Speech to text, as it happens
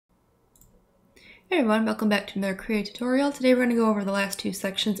Hey everyone, welcome back to another Krita tutorial. Today we're going to go over the last two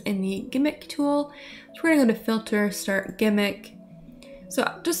sections in the GMIC tool. So we're going to go to Filter, Start GMIC. So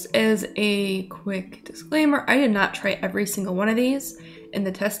just as a quick disclaimer, I did not try every single one of these in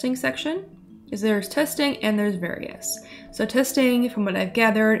the testing section, because there's testing and there's various. So testing, from what I've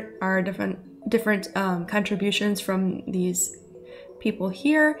gathered, are different contributions from these people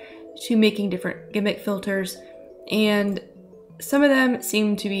here to making different GMIC filters, and some of them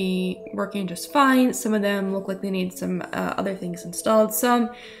seem to be working just fine. Some of them look like they need some other things installed.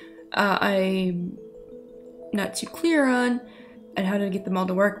 Some I'm not too clear on and how to get them all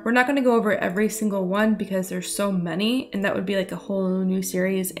to work. We're not going to go over every single one because there's so many, and that would be like a whole new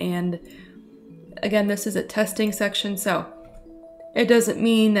series. And again, this is a testing section, so it doesn't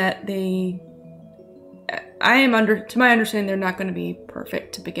mean that to my understanding, they're not going to be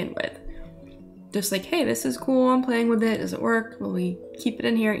perfect to begin with. Just like, hey, this is cool, I'm playing with it, does it work? Will we keep it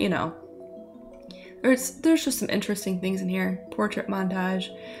in here? You know. There's just some interesting things in here. Portrait montage.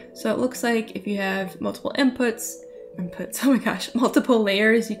 So it looks like if you have multiple inputs, oh my gosh, multiple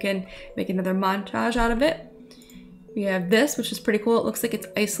layers, you can make another montage out of it. We have this, which is pretty cool. It looks like it's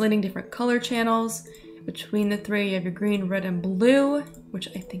isolating different color channels. Between the three, you have your green, red, and blue, which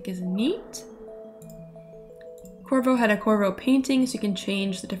I think is neat. Corvo had a Corvo painting, so you can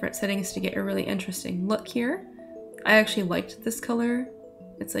change the different settings to get a really interesting look here. I actually liked this color.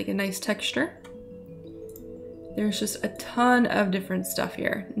 It's like a nice texture. There's just a ton of different stuff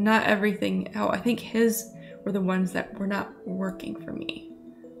here. Not everything. Oh, I think his were the ones that were not working for me.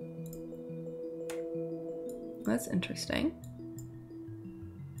 That's interesting.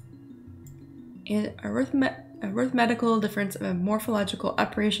 And arithmetical difference of a morphological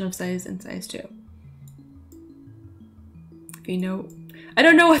operation of size and size 2. You know, I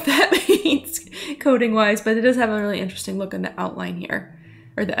don't know what that means coding wise, but it does have a really interesting look on the outline here,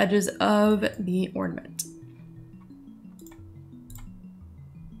 or the edges of the ornament.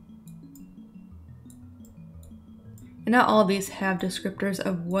 And not all of these have descriptors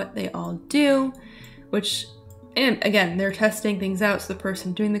of what they all do, which, and again, they're testing things out, so the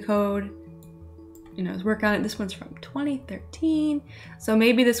person doing the code, you know, is working on it. This one's from 2013, so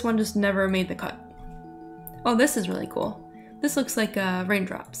maybe this one just never made the cut. Oh, this is really cool. This looks like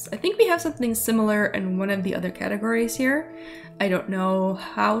raindrops. I think we have something similar in one of the other categories here. I don't know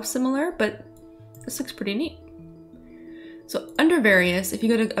how similar, but this looks pretty neat. So under various, if you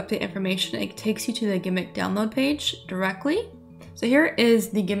go to update information, it takes you to the GMIC download page directly. So here is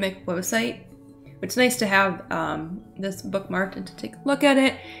the GMIC website. It's nice to have this bookmarked and to take a look at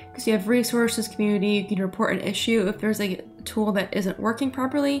it, because you have resources, community, you can report an issue if there's a tool that isn't working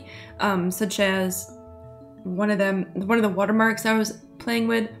properly, such as one of the watermarks I was playing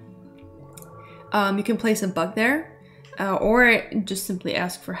with. You can place a bug there, or just simply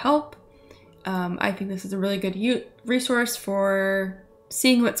ask for help. I think this is a really good resource for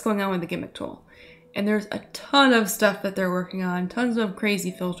seeing what's going on with the GMIC tool. And there's a ton of stuff that they're working on, tons of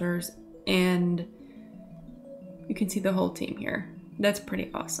crazy filters, and you can see the whole team here. That's pretty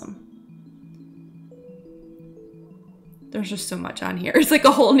awesome. There's just so much on here. It's like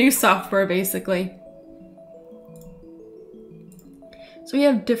a whole new software, basically. So we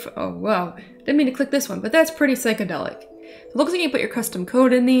have different, oh wow, didn't mean to click this one, but that's pretty psychedelic. It looks like you put your custom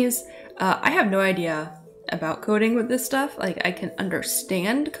code in these. I have no idea about coding with this stuff. Like, I can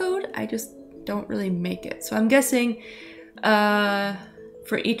understand code, I just don't really make it. So I'm guessing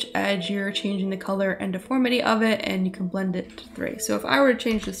for each edge, you're changing the color and deformity of it, and you can blend it to 3. So if I were to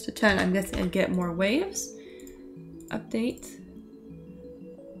change this to 10, I'm guessing I'd get more waves. Update.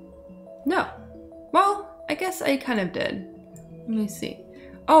 No. Well, I guess I kind of did. Let me see.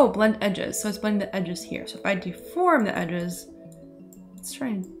 Oh, blend edges. So it's blending the edges here. So if I deform the edges, let's try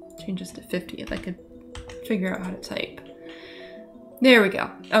and change this to 50 if I could figure out how to type. There we go.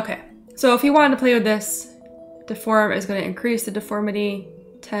 Okay. So if you wanted to play with this, deform is going to increase the deformity.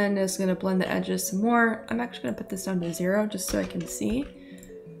 10 is going to blend the edges some more. I'm actually going to put this down to 0 just so I can see.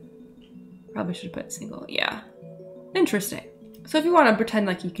 Probably should put single. Yeah. Interesting. So if you want to pretend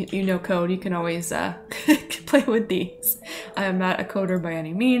like you know code, you can always play with these. I am not a coder by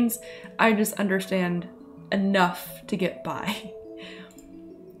any means. I just understand enough to get by.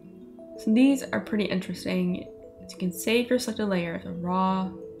 So these are pretty interesting. So you can save your selected layer as a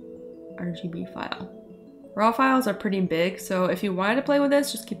raw RGB file. Raw files are pretty big, so if you wanted to play with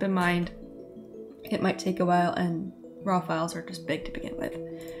this, just keep in mind it might take a while, and raw files are just big to begin with.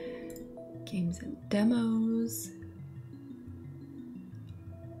 Games and demos.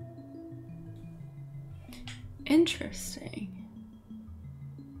 Interesting.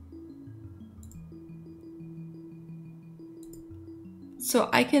 So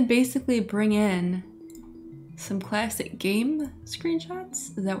I can basically bring in some classic game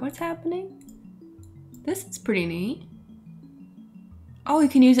screenshots. Is that what's happening? This is pretty neat. Oh, you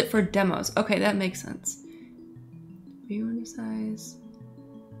can use it for demos. Okay, that makes sense. View window size.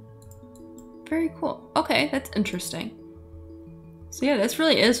 Very cool. Okay, that's interesting. So yeah, this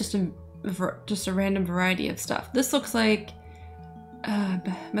really is just a random variety of stuff. This looks like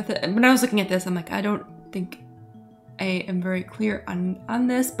method. When I was looking at this, I'm like, I don't think I am very clear on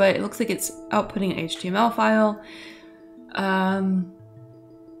this, but it looks like it's outputting an HTML file.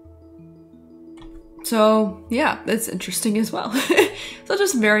 So yeah, that's interesting as well. So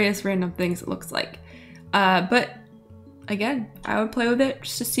just various random things it looks like. But again, I would play with it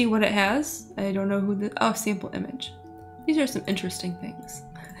just to see what it has. I don't know who the, oh, sample image. These are some interesting things.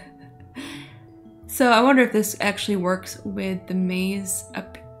 So I wonder if this actually works with the maze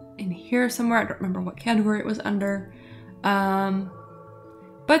up in here somewhere. I don't remember what category it was under.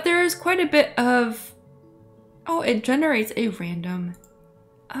 But there is quite a bit of, oh, it generates a random,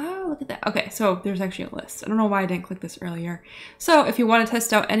 oh, look at that. Okay, so there's actually a list. I don't know why I didn't click this earlier. So if you want to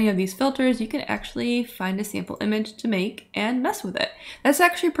test out any of these filters, you can actually find a sample image to make and mess with it. That's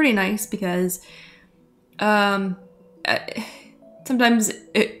actually pretty nice because sometimes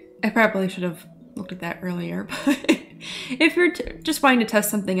I probably should have looked at that earlier, but if you're just wanting to test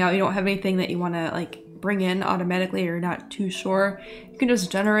something out, you don't have anything that you want to like bring in automatically or not too sure, you can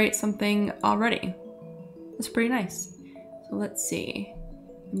just generate something already. It's pretty nice. So let's see.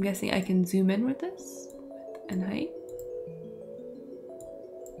 I'm guessing I can zoom in with this and height.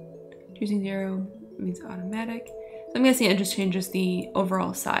 Choosing 0 means automatic. So I'm guessing it just changes the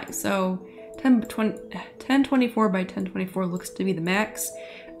overall size. So 1024 by 1024 looks to be the max.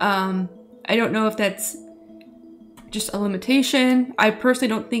 I don't know if that's just a limitation. I personally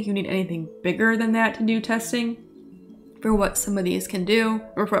don't think you need anything bigger than that to do testing for what some of these can do,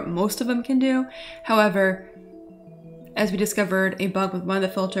 or for what most of them can do. However, as we discovered a bug with one of the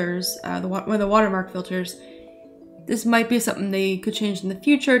filters, one of the watermark filters, this might be something they could change in the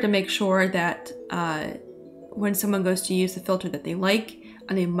future to make sure that when someone goes to use the filter that they like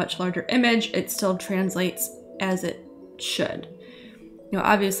on a much larger image, it still translates as it should. You know,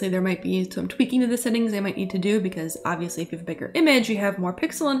 obviously there might be some tweaking to the settings they might need to do, because obviously if you have a bigger image, you have more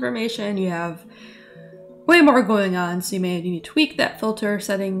pixel information, you have way more going on, so you may need to tweak that filter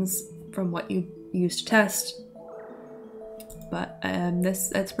settings from what you used to test. But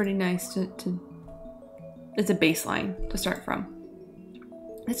that's pretty nice to it's a baseline to start from.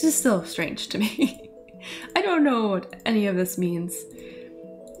 It's just still strange to me. I don't know what any of this means.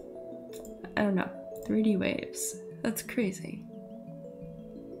 I don't know. 3D waves. That's crazy.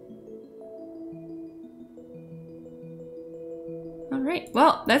 Alright,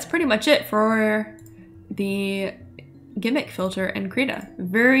 well, that's pretty much it for the GMIC filter and Krita.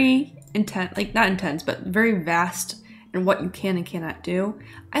 Very intense, like not intense, but very vast in what you can and cannot do.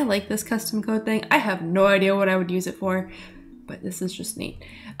 I like this custom code thing. I have no idea what I would use it for, but this is just neat.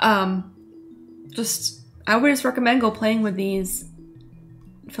 I would just recommend go playing with these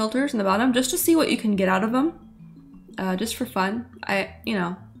filters in the bottom just to see what you can get out of them, just for fun. You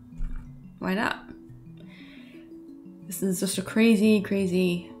know, why not? This is just a crazy,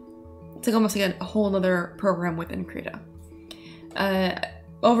 it's like almost like a whole other program within Krita.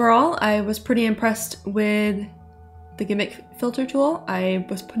 Overall, I was pretty impressed with the GMIC filter tool. I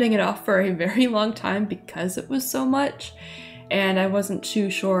was putting it off for a very long time because it was so much, and I wasn't too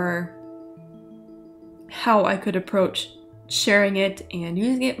sure how I could approach sharing it and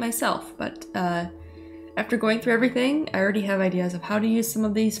using it myself. But after going through everything, I already have ideas of how to use some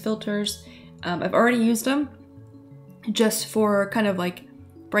of these filters. I've already used them just for kind of like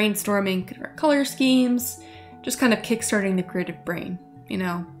brainstorming different color schemes, just kind of kickstarting the creative brain. You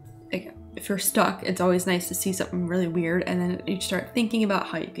know, like if you're stuck, it's always nice to see something really weird, and then you start thinking about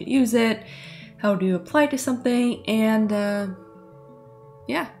how you could use it, how do you apply it to something, and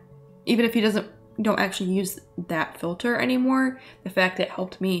yeah, even if you don't actually use that filter anymore, the fact that it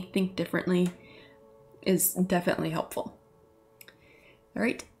helped me think differently is definitely helpful. All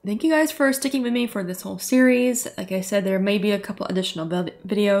right, thank you guys for sticking with me for this whole series. Like I said, there may be a couple additional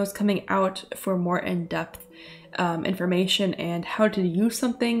videos coming out for more in-depth information and how to use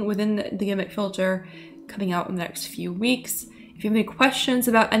something within the GMIC filter coming out in the next few weeks. If you have any questions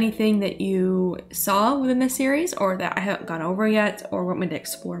about anything that you saw within this series or that I haven't gone over yet or want me to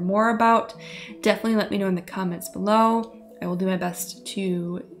explore more about, definitely let me know in the comments below. I will do my best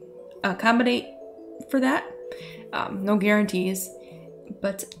to accommodate for that. No guarantees.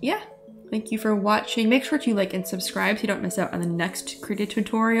 But yeah, thank you for watching. Make sure to like and subscribe so you don't miss out on the next Krita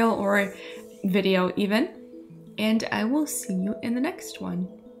tutorial or video even. and I will see you in the next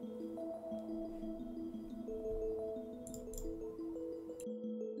one.